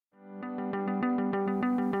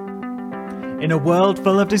In a world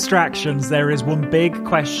full of distractions, there is one big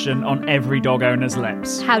question on every dog owner's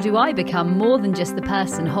lips. How do I become more than just the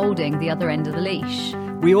person holding the other end of the leash?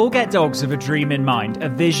 We all get dogs with a dream in mind, a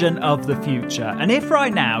vision of the future. And if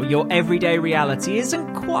right now your everyday reality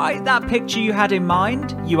isn't quite that picture you had in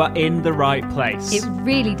mind, you are in the right place. It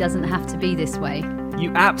really doesn't have to be this way.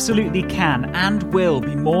 You absolutely can and will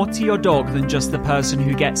be more to your dog than just the person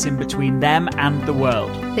who gets in between them and the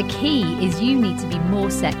world. The key is you need to be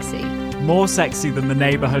more sexy. More sexy than the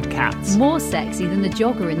neighbourhood cat. More sexy than the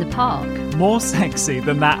jogger in the park. More sexy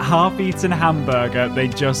than that half-eaten hamburger they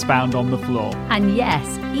just found on the floor. And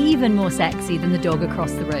yes, even more sexy than the dog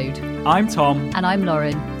across the road. I'm Tom. And I'm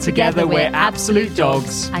Lauren. Together we're Absolute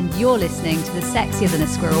Dogs. And you're listening to the Sexier Than a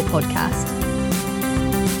Squirrel podcast.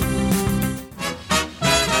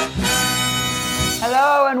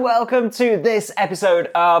 Hello and welcome to this episode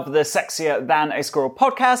of the Sexier Than a Squirrel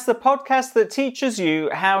podcast, the podcast that teaches you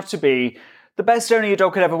how to be the best owner your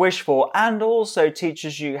dog could ever wish for and also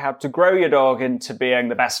teaches you how to grow your dog into being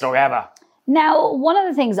the best dog ever. Now, one of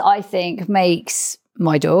the things I think makes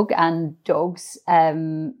my dog and dogs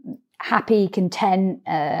happy, content,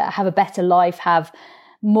 have a better life, have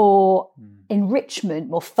more enrichment,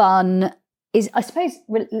 more fun, is, I suppose,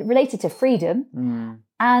 related to freedom.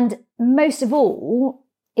 And most of all,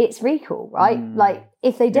 it's recall, right? Like,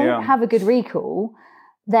 if they don't have a good recall,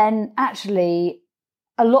 then actually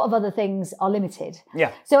a lot of other things are limited.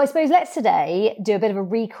 Yeah. So I suppose let's today do a bit of a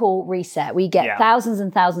recall reset. We get thousands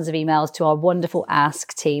and thousands of emails to our wonderful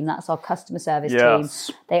Ask team. That's our customer service team.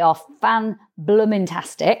 They are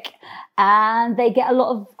fan-bloomintastic. And they get a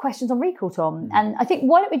lot of questions on recall, Tom. And I think,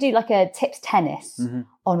 why don't we do like a tips tennis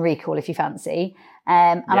on recall if you fancy?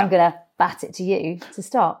 And I'm going to bat it to you to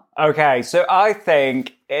start. Okay, so I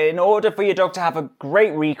think in order for your dog to have a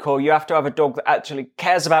great recall, you have to have a dog that actually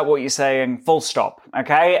cares about what you're saying, full stop,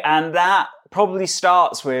 okay? And that probably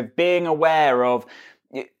starts with being aware of...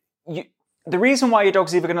 The reason why your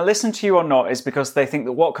dog's either going to listen to you or not is because they think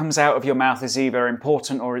that what comes out of your mouth is either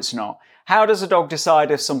important or it's not. How does a dog decide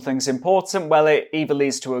if something's important? Well, it either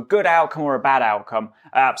leads to a good outcome or a bad outcome.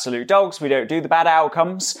 Absolute Dogs, we don't do the bad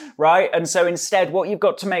outcomes, right? And so instead, what you've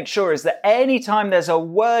got to make sure is that anytime there's a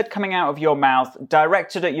word coming out of your mouth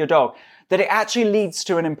directed at your dog, that it actually leads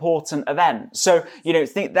to an important event. So,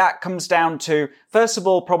 think that comes down to, first of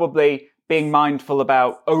all, probably being mindful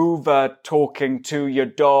about over talking to your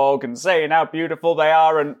dog and saying how beautiful they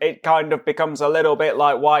are, and it kind of becomes a little bit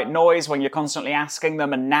like white noise when you're constantly asking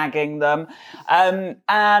them and nagging them. And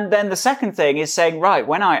then the second thing is saying, right,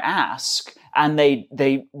 when I ask and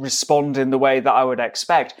they respond in the way that I would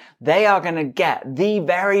expect, they are going to get the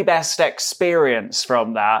very best experience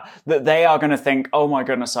from that they are going to think, oh my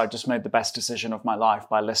goodness, I just made the best decision of my life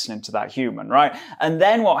by listening to that human, right? And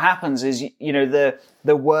then what happens is,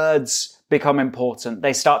 the words become important.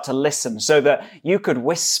 They start to listen so that you could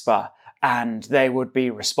whisper and they would be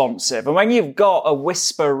responsive. And when you've got a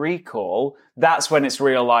whisper recall, that's when it's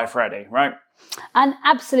real life ready, right? And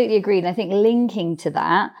absolutely agreed. And I think linking to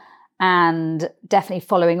that and definitely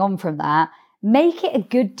following on from that, make it a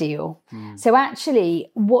good deal. So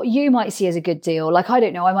actually, what you might see as a good deal, like, I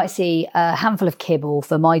don't know, I might see a handful of kibble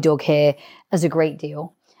for my dog here as a great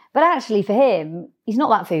deal. But actually for him, he's not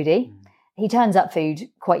that foodie. He turns up food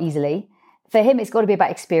quite easily. For him, it's got to be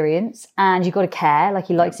about experience and you've got to care. Like,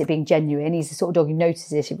 he likes it being genuine. He's the sort of dog who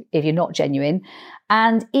notices if you're not genuine.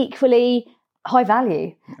 And equally, high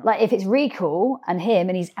value. Like, if it's recall and him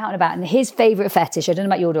and he's out and about and his favourite fetish, I don't know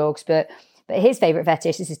about your dogs, but his favourite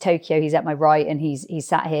fetish, this is Tokyo. He's at my right and he's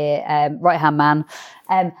sat here, right-hand man.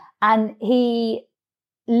 And he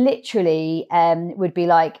literally would be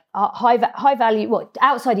like high value. Well,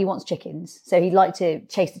 outside he wants chickens, so he'd like to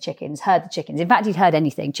chase the chickens, herd the chickens. In fact, he'd herd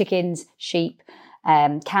anything: chickens, sheep,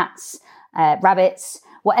 cats, rabbits,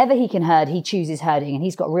 whatever he can herd, he chooses herding, and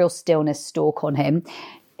he's got real stillness stalk on him.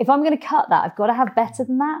 If I'm going to cut that, I've got to have better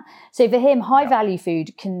than that. So for him, high value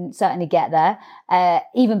food can certainly get there,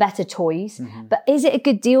 even better toys. But is it a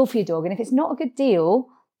good deal for your dog? And if it's not a good deal,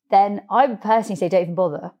 then I would personally say don't even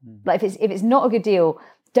bother. Like, if it's not a good deal,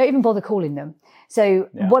 don't even bother calling them. So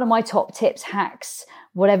one of my top tips, hacks,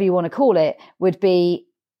 whatever you want to call it, would be,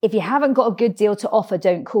 if you haven't got a good deal to offer,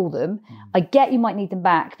 don't call them. I get you might need them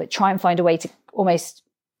back, but try and find a way to almost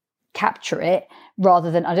capture it,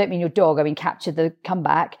 rather than, I don't mean your dog, I mean capture the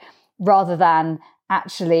comeback, rather than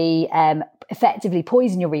actually effectively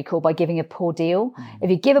poison your recall by giving a poor deal. If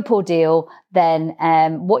you give a poor deal, then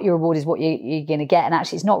what your reward is what you're going to get, and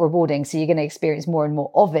actually it's not rewarding, so you're going to experience more and more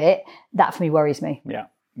of it. That for me worries me. Yeah,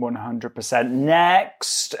 100%.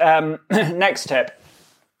 Next tip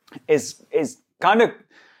is kind of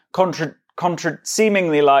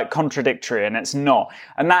seemingly like contradictory, and it's not.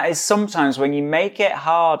 And that is sometimes when you make it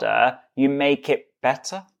harder, you make it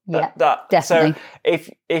better. Yeah, definitely. So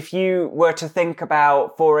if you were to think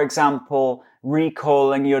about, for example,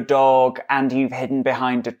 recalling your dog and you've hidden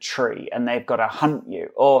behind a tree and they've got to hunt you,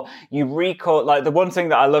 or you recall, like the one thing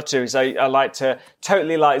that I love to do is I like to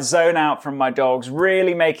totally like zone out from my dogs,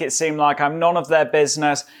 really make it seem like I'm none of their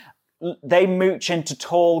business. They mooch into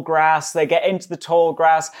tall grass, they get into the tall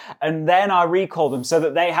grass, and then I recall them so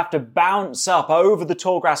that they have to bounce up over the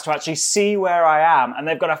tall grass to actually see where I am, and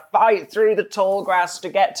they've got to fight through the tall grass to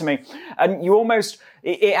get to me. And you almost,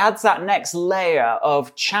 it adds that next layer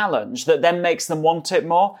of challenge that then makes them want it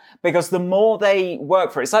more, because the more they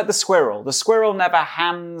work for it, it's like the squirrel. The squirrel never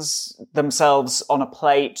hands themselves on a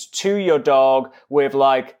plate to your dog with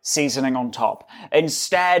like seasoning on top.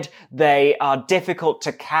 Instead, they are difficult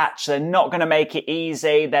to catch. They're not going to make it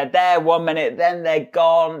easy. They're there 1 minute, then they're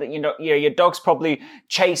gone. You know, your dog's probably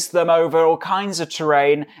chased them over all kinds of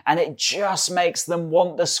terrain, and it just makes them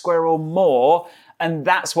want the squirrel more. And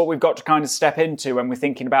that's what we've got to kind of step into when we're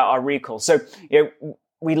thinking about our recall. So,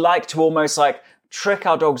 we like to almost like trick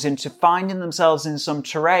our dogs into finding themselves in some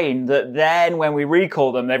terrain that then when we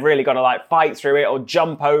recall them, they've really got to like fight through it or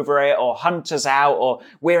jump over it or hunt us out, or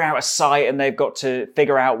we're out of sight and they've got to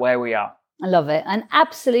figure out where we are. I love it. And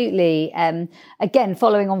absolutely, again,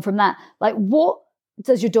 following on from that, like what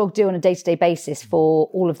does your dog do on a day-to-day basis for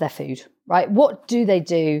all of their food, right? What do they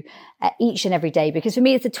do each and every day? Because for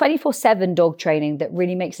me, it's the 24/7 dog training that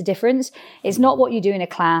really makes a difference. It's not what you do in a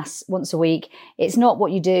class once a week. It's not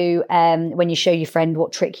what you do when you show your friend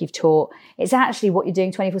what trick you've taught. It's actually what you're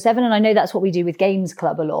doing 24/7. And I know that's what we do with Games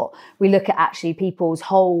Club a lot. We look at actually people's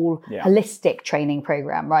whole holistic training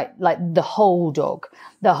program, right? Like the whole dog,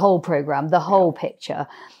 the whole program, the whole picture.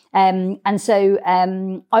 And so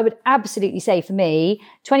I would absolutely say for me,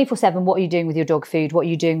 24/7, what are you doing with your dog food? What are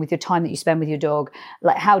you doing with your time that you spend with your dog?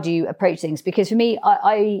 Like, how do you approach things? Because for me,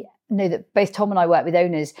 I know that both Tom and I work with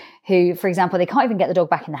owners who, for example, they can't even get the dog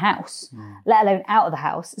back in the house, let alone out of the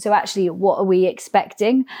house. So actually, what are we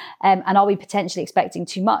expecting? And are we potentially expecting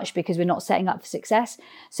too much because we're not setting up for success?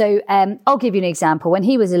 So I'll give you an example. When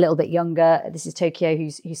he was a little bit younger, this is Tokyo,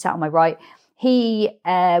 who's sat on my right, he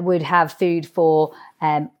would have food for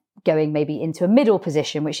going maybe into a middle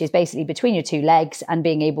position, which is basically between your two legs and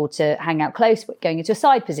being able to hang out close, but going into a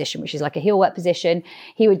side position, which is like a heel wet position.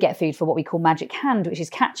 He would get food for what we call magic hand, which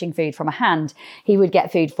is catching food from a hand. He would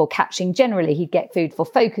get food for catching generally. He'd get food for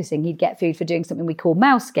focusing. He'd get food for doing something we call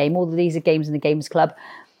mouse game. All of these are games in the Games Club.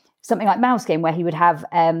 Something like mouse game, where he would have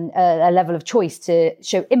a level of choice to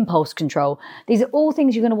show impulse control. These are all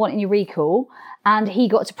things you're going to want in your recall. And he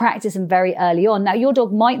got to practice them very early on. Now, your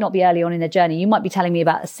dog might not be early on in their journey. You might be telling me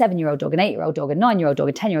about a 7-year-old dog, an 8-year-old dog, a 9-year-old dog,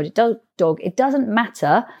 a 10-year-old dog. It doesn't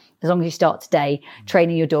matter as long as you start today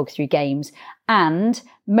training your dog through games. And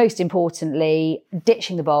most importantly,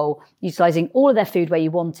 ditching the bowl, utilising all of their food where you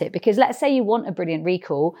want it. Because let's say you want a brilliant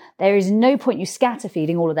recall, there is no point you scatter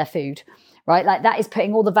feeding all of their food. Right? Like that is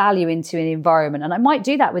putting all the value into an environment. And I might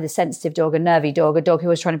do that with a sensitive dog, a nervy dog, a dog who I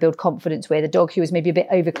was trying to build confidence with, a dog who was maybe a bit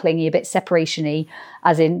over clingy, a bit separation-y,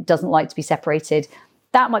 as in doesn't like to be separated.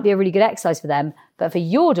 That might be a really good exercise for them. But for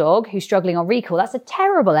your dog who's struggling on recall, that's a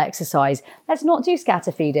terrible exercise. Let's not do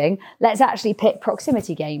scatter feeding. Let's actually pick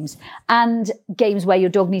proximity games and games where your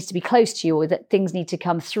dog needs to be close to you or that things need to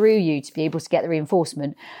come through you to be able to get the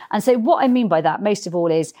reinforcement. And so what I mean by that most of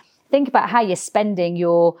all is think about how you're spending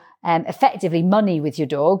your effectively money with your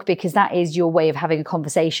dog, because that is your way of having a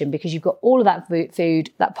conversation, because you've got all of that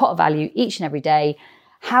food, that pot of value each and every day.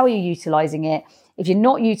 How are you utilising it? If you're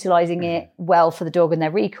not utilising it well for the dog and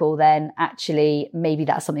their recall, then actually maybe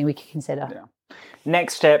that's something we could consider. Yeah.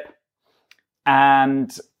 Next tip,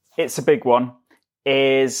 and it's a big one,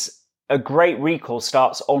 is a great recall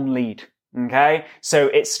starts on lead. Okay, so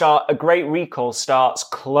a great recall starts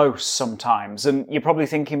close sometimes, and you're probably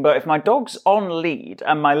thinking, but if my dog's on lead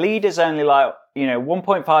and my lead is only like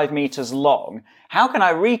 1.5 meters long, how can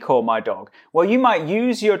I recall my dog? Well, you might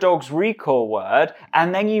use your dog's recall word,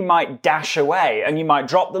 and then you might dash away, and you might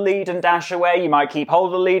drop the lead and dash away. You might keep hold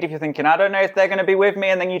of the lead if you're thinking, I don't know if they're going to be with me,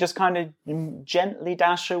 and then you just kind of gently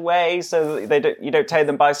dash away so that you don't take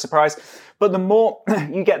them by surprise. But the more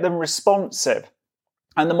you get them responsive,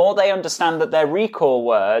 and the more they understand that their recall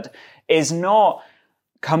word is not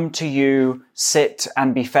come to you, sit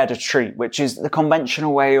and be fed a treat, which is the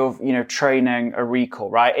conventional way of, training a recall,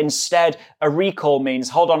 right? Instead, a recall means,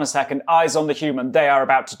 hold on a second, eyes on the human, they are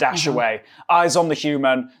about to dash away. Eyes on the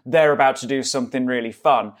human, they're about to do something really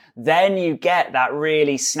fun. Then you get that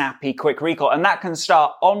really snappy, quick recall. And that can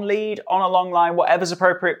start on lead, on a long line, whatever's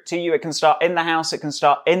appropriate to you. It can start in the house, it can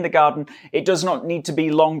start in the garden. It does not need to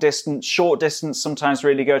be long distance, short distance, sometimes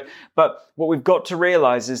really good. But what we've got to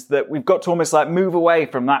realize is that we've got to almost like move away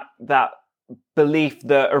from that belief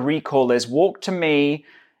that a recall is walk to me,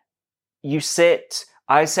 you sit,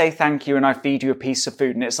 I say thank you, and I feed you a piece of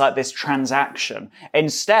food. And it's like this transaction.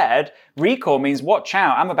 Instead, recall means watch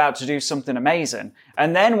out, I'm about to do something amazing.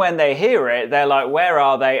 And then when they hear it, they're like, where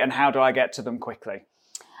are they and how do I get to them quickly?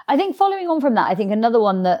 I think following on from that, I think another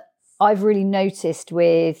one that I've really noticed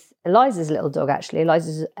with Eliza's little dog, actually,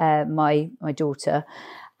 Eliza's my daughter,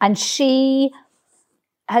 and she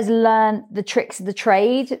has learned the tricks of the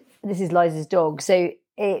trade. This is Liza's dog. So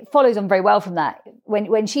it follows on very well from that.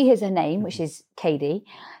 When she hears her name, which is Katie,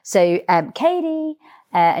 so Katie,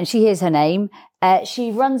 and she hears her name,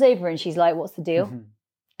 she runs over and she's like, what's the deal?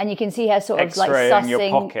 And you can see her sort of like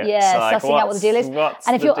sussing, sussing out what the deal is.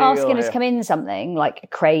 And if you're asking her to come in something like a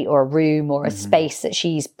crate or a room or a space that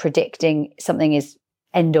she's predicting something is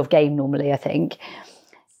end of game normally, I think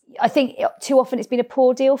too often it's been a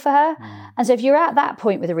poor deal for her. And so if you're at that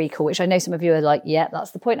point with a recall, which I know some of you are like, yeah,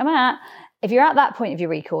 that's the point I'm at. If you're at that point of your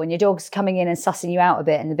recall and your dog's coming in and sussing you out a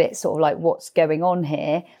bit and a bit sort of like what's going on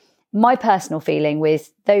here, my personal feeling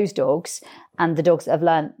with those dogs and the dogs that have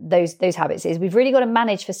learned those habits is we've really got to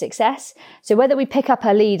manage for success. So whether we pick up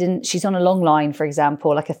her lead and she's on a long line, for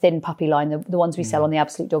example, like a thin puppy line, the ones we sell on the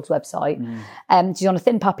Absolute Dogs website, she's on a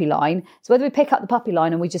thin puppy line. So whether we pick up the puppy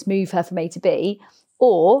line and we just move her from A to B,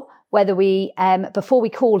 or whether we, before we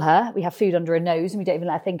call her, we have food under her nose and we don't even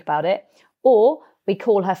let her think about it, or we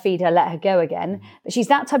call her, feed her, let her go again. But she's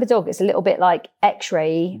that type of dog that's a little bit like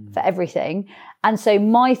X-ray for everything. And so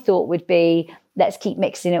my thought would be, let's keep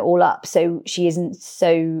mixing it all up so she isn't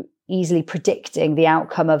so easily predicting the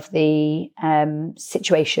outcome of the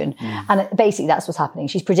situation. And basically that's what's happening.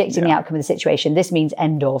 She's predicting the outcome of the situation. This means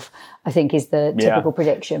end of, I think, is the typical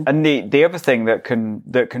prediction. And the other thing that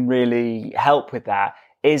can really help with that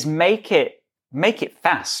is make it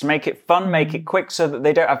fast, make it fun, make it quick so that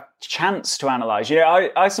they don't have chance to analyze.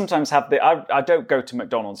 I sometimes have I don't go to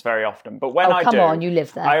McDonald's very often, but when I do, come on, you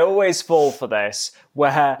live there. I always fall for this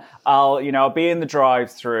where I'll be in the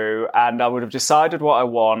drive-through and I would have decided what I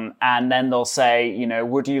want, and then they'll say,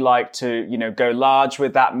 would you like to, go large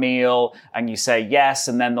with that meal? And you say yes,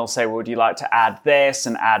 and then they'll say, would you like to add this,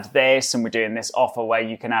 and we're doing this offer where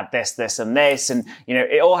you can add this, this, and this, and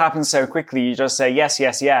it all happens so quickly. You just say yes,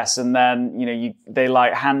 yes, yes, and then they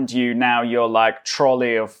like hand you now your like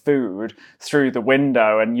trolley of food through the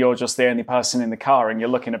window, and you're just the only person in the car, and you're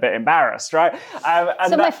looking a bit embarrassed, right?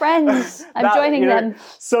 And my friends, I'm joining them.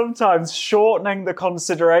 Sometimes shortening the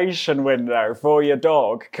consideration window for your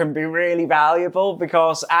dog can be really valuable,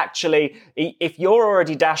 because actually, if you're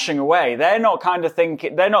already dashing away, they're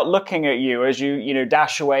not looking at you as you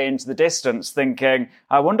dash away into the distance, thinking,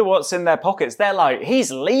 I wonder what's in their pockets. They're like,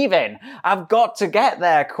 he's leaving. I've got to get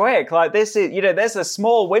there quick. Like this is, there's a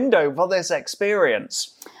small window for this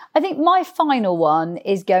experience. I think my final one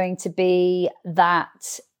is going to be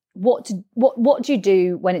that what do you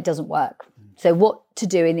do when it doesn't work? So what to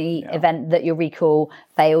do in the event that your recall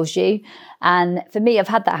fails you. And for me, I've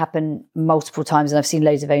had that happen multiple times, and I've seen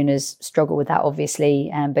loads of owners struggle with that,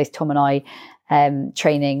 obviously. Both Tom and I,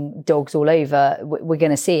 training dogs all over, we're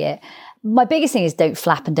going to see it. My biggest thing is don't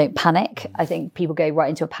flap and don't panic. I think people go right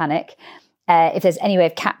into a panic. If there's any way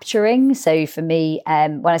of capturing, so for me,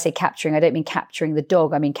 when I say capturing, I don't mean capturing the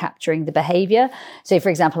dog, I mean capturing the behaviour. So for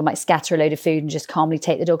example, I might scatter a load of food and just calmly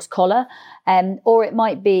take the dog's collar. Or it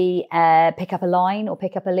might be pick up a line or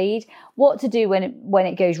pick up a lead. What to do when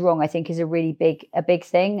it goes wrong, I think, is a really big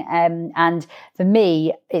thing. And for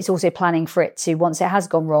me, it's also planning for it to, once it has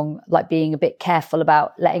gone wrong, like being a bit careful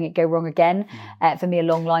about letting it go wrong again. For me, a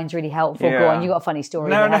long line's really helpful. Yeah. Go on, you got a funny story.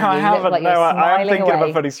 No, I haven't. Like I'm thinking of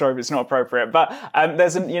a funny story, but it's not appropriate. But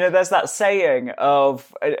there's that saying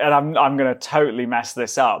of, and I'm going to totally mess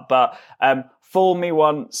this up, but fool me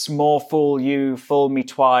once, more fool you, fool me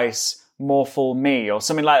twice, more fool me, or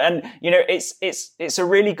something like that. And it's a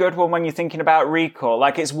really good one when you're thinking about recall.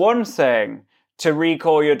 Like, it's one thing to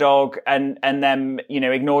recall your dog and then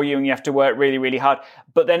ignore you and you have to work really, really hard,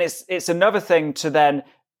 but then it's another thing to then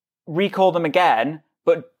recall them again,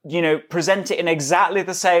 but present it in exactly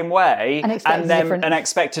the same way, and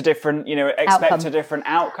expect a different, a different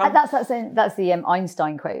outcome. That's the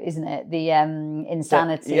Einstein quote, isn't it? The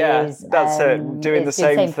insanity is that's it. Doing the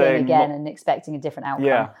same thing again and expecting a different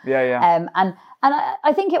outcome. Yeah. And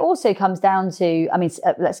I think it also comes down to,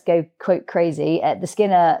 let's go quote crazy, the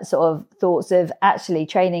Skinner sort of thoughts of actually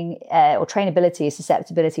training or trainability is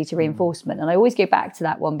susceptibility to reinforcement. And I always go back to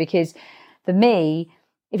that one because for me,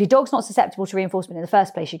 if your dog's not susceptible to reinforcement in the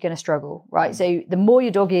first place, you're going to struggle, right? So the more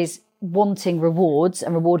your dog is wanting rewards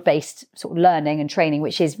and reward-based sort of learning and training,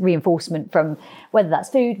 which is reinforcement from whether that's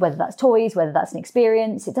food, whether that's toys, whether that's an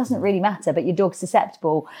experience, it doesn't really matter, but your dog's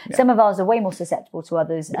susceptible. Yeah. Some of ours are way more susceptible to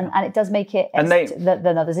others, and it does make it,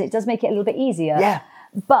 than others, it does make it a little bit easier. Yeah.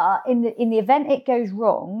 But in the event it goes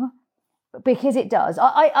wrong, because it does.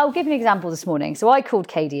 I'll give you an example this morning. So I called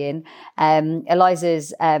Katie in.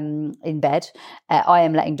 Eliza's in bed. I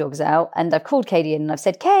am letting dogs out. And I've called Katie in and I've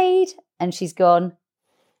said, Kate. And she's gone,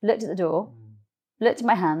 looked at the door, looked at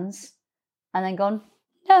my hands, and then gone,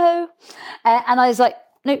 no. And I was like,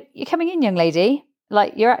 no, you're coming in, young lady.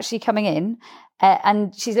 Like, you're actually coming in.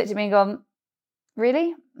 And she's looked at me and gone,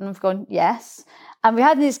 really? And I've gone, yes. And we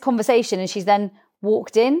had this conversation and she's then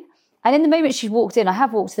walked in. And in the moment she walked in, I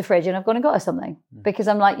have walked to the fridge and I've gone and got her something because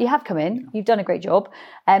I'm like, you have come in, you've done a great job.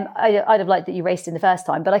 I'd have liked that you raced in the first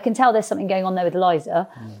time, but I can tell there's something going on there with Eliza,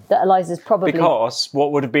 that Eliza's probably... Because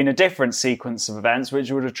what would have been a different sequence of events, which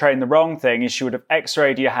would have trained the wrong thing, is she would have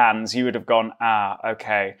x-rayed your hands, you would have gone,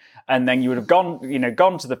 okay. And then you would have gone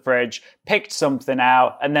to the fridge, picked something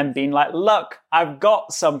out, and then been like, look, I've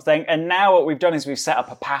got something. And now what we've done is we've set up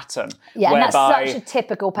a pattern. Yeah, and that's such a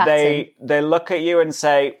typical pattern. They look at you and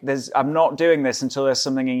say, I'm not doing this until there's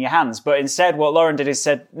something in your hands. But instead, what Lauren did is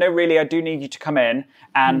said, no, really, I do need you to come in.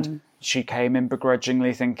 And she came in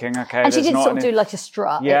begrudgingly thinking, okay, and she did sort of do like a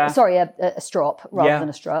strut. Yeah. A strop rather than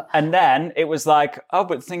a strut. And then it was like,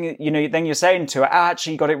 but then you're saying to her,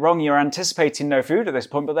 actually, you got it wrong. You're anticipating no food at this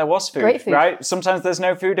point, but there was food. Great food. Right? Sometimes there's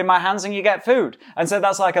no food in my hands and you get food. And so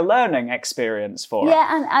that's like a learning experience for her.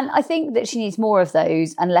 Yeah, and I think that she needs more of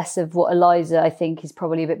those and less of what Eliza, I think, is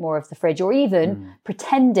probably a bit more of the fridge, or even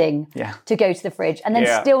pretending to go to the fridge and then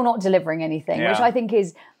still not delivering anything, which I think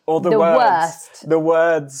is... Or the worst. The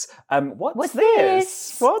words, what's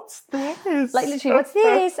this? What's this? Like literally, what's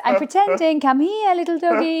this? I'm pretending, come here, little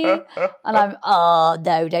doggy. And I'm,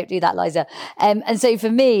 no, don't do that, Liza. And so for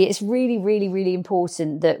me, it's really, really, really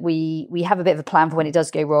important that we have a bit of a plan for when it does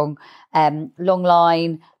go wrong. Long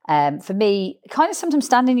line, for me, kind of sometimes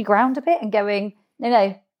standing your ground a bit and going,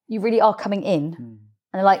 no, you really are coming in.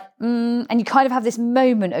 And they're like, and you kind of have this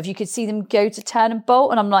moment of, you could see them go to turn and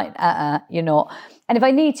bolt. And I'm like, you're not. And if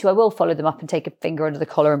I need to, I will follow them up and take a finger under the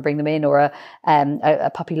collar and bring them in, or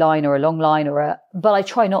a puppy line or a long line but I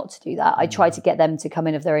try not to do that. I try to get them to come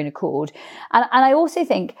in of their own accord. And I also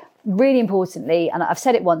think, really importantly, and I've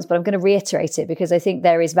said it once, but I'm going to reiterate it because I think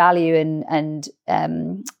there is value and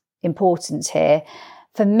importance here.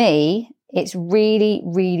 For me, it's really,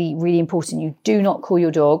 really, really important. You do not call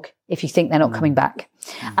your dog if you think they're not coming back.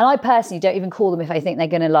 And I personally don't even call them if I think they're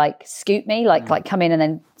going to like scoot me, like come in and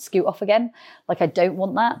then scoot off again. Like, I don't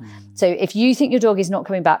want that. So if you think your dog is not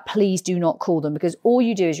coming back, please do not call them, because all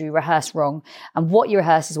you do is you rehearse wrong, and what you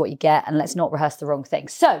rehearse is what you get, and let's not rehearse the wrong thing.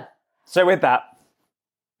 So with that,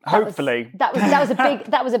 hopefully that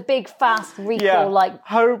was a big fast recall.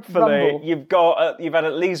 Hopefully rumble. You've had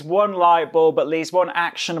at least one light bulb, at least one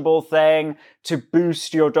actionable thing to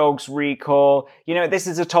boost your dog's recall. This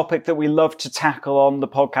is a topic that we love to tackle on the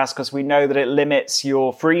podcast because we know that it limits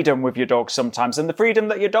your freedom with your dog sometimes, and the freedom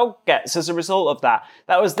that your dog gets as a result of that.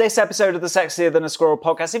 That was this episode of the Sexier Than a Squirrel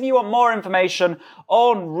podcast. If you want more information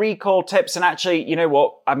on recall tips, and actually, you know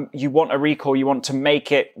what, you want a recall, you want to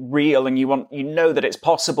make it real, and you know that it's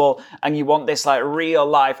possible, and you want this like real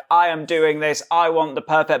life, I am doing this, I want the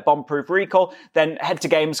perfect bomb-proof recall, then head to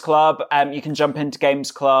Games Club. You can jump into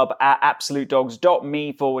Games Club at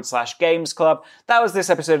absolutedogs.me/Games Club. That was this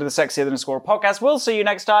episode of the Sexier Than a Squirrel podcast. We'll see you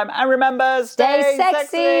next time, and remember, stay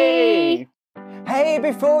sexy! Hey,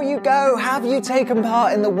 before you go, have you taken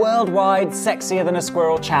part in the worldwide Sexier Than a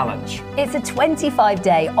Squirrel challenge? It's a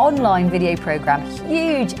 25-day online video program,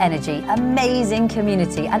 huge energy, amazing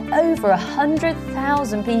community, and over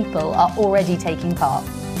 100,000 people are already taking part.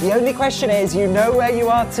 The only question is, you know where you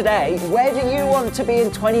are today. Where do you want to be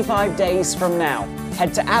in 25 days from now?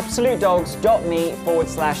 Head to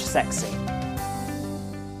absolutedogs.me/sexy.